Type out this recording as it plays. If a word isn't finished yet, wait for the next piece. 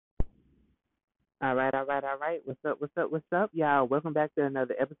All right, all right, all right. What's up, what's up, what's up, y'all? Welcome back to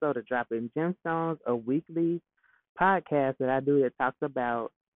another episode of Dropping Gemstones, a weekly podcast that I do that talks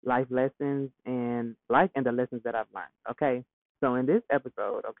about life lessons and life and the lessons that I've learned. Okay, so in this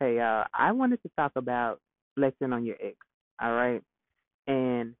episode, okay, I wanted to talk about flexing on your ex. All right,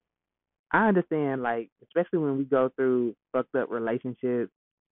 and I understand, like, especially when we go through fucked up relationships,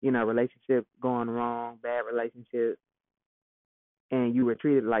 relationships going wrong, bad relationships, and you were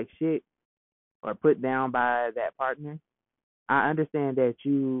treated like shit or put down by that partner, I understand that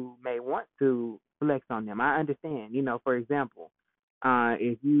you may want to flex on them. I understand, for example,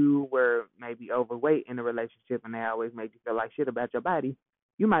 if you were maybe overweight in a relationship and they always made you feel like shit about your body,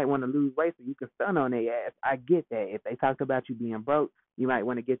 you might want to lose weight so you can stun on their ass. I get that. If they talked about you being broke, you might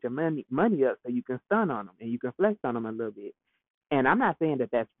want to get your money up so you can stun on them and you can flex on them a little bit. And I'm not saying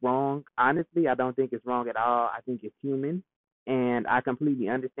that that's wrong. Honestly, I don't think it's wrong at all. I think it's human, and I completely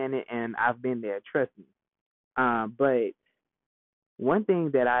understand it. And I've been there. Trust me. But one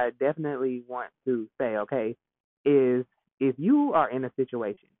thing that I definitely want to say, okay, is if you are in a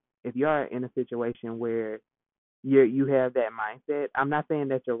situation, if you are in a situation where you have that mindset, I'm not saying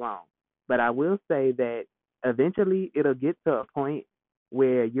that you're wrong, but I will say that eventually it'll get to a point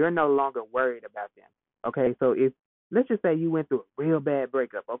where you're no longer worried about them. Okay, so if let's just say you went through a real bad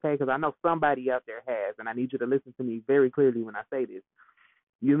breakup, okay, because I know somebody out there has, and I need you to listen to me very clearly when I say this.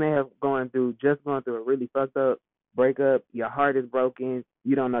 You may have gone through a really fucked up breakup. Your heart is broken.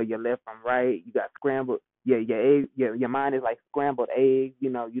 You don't know your left from right. You got scrambled. Your mind is like scrambled eggs.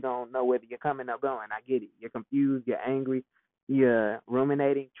 You don't know whether you're coming or going. I get it. You're confused. You're angry. You're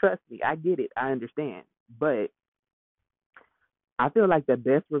ruminating. Trust me, I get it. I understand. But I feel like the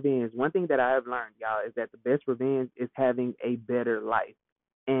best revenge. One thing that I have learned, y'all, is that the best revenge is having a better life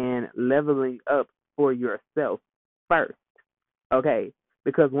and leveling up for yourself first. Okay,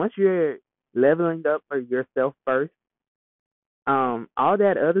 because once you're leveling up for yourself first, all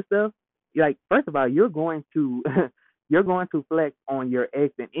that other stuff, like first of all, you're going to you're going to flex on your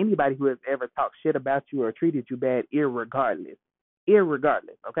ex and anybody who has ever talked shit about you or treated you bad, irregardless.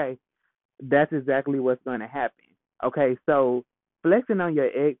 Okay, that's exactly what's going to happen. Okay, so flexing on your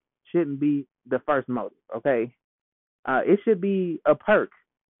ex shouldn't be the first motive. Okay, it should be a perk.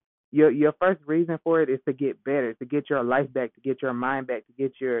 Your first reason for it is to get better, to get your life back, to get your mind back, to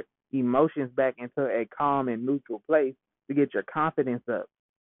get your emotions back into a calm and neutral place, to get your confidence up.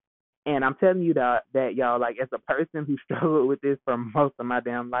 And I'm telling you that y'all, like as a person who struggled with this for most of my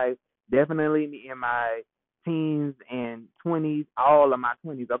damn life, definitely in my teens and 20s, all of my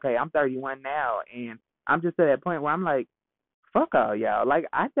 20s. Okay, I'm 31 now, and I'm just at that point where I'm like, fuck all y'all. Like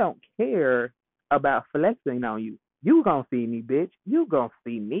I don't care about flexing on you. You gonna see me, bitch. You gonna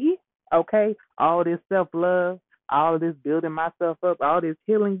see me. Okay? All this self love, all this building myself up, all this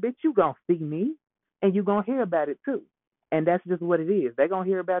healing, bitch, you gonna see me. And you gonna hear about it too. And that's just what it is. They gonna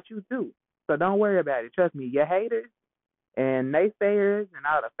hear about you too. So don't worry about it. Trust me, your haters and naysayers and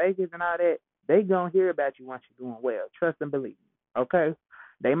all the fakers and all that, they gonna hear about you once you're doing well. Trust and believe me. Okay?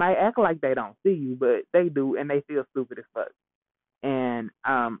 They might act like they don't see you, but they do and they feel stupid as fuck. And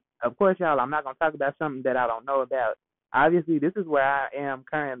of course, y'all, I'm not gonna talk about something that I don't know about. Obviously, this is where I am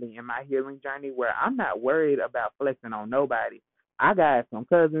currently in my healing journey, where I'm not worried about flexing on nobody. I got some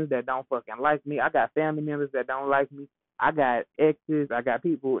cousins that don't fucking like me. I got family members that don't like me. I got exes. I got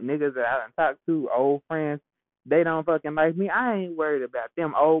people, niggas that I done talked to, old friends. They don't fucking like me. I ain't worried about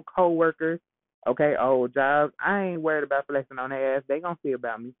them. Old coworkers, okay, old jobs. I ain't worried about flexing on their ass. They gonna see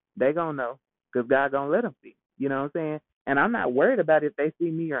about me. They gonna know, cause God gonna let them see. You know what I'm saying? And I'm not worried about if they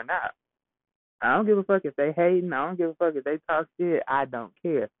see me or not. I don't give a fuck if they hating. I don't give a fuck if they talk shit. I don't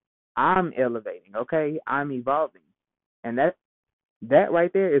care. I'm elevating, okay? I'm evolving. And that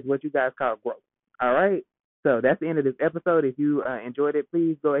right there is what you guys call growth. All right? So that's the end of this episode. If you enjoyed it,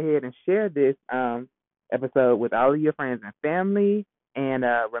 please go ahead and share this episode with all of your friends and family. And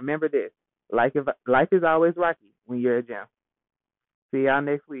remember this, life is always rocky when you're a gem. See y'all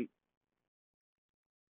next week.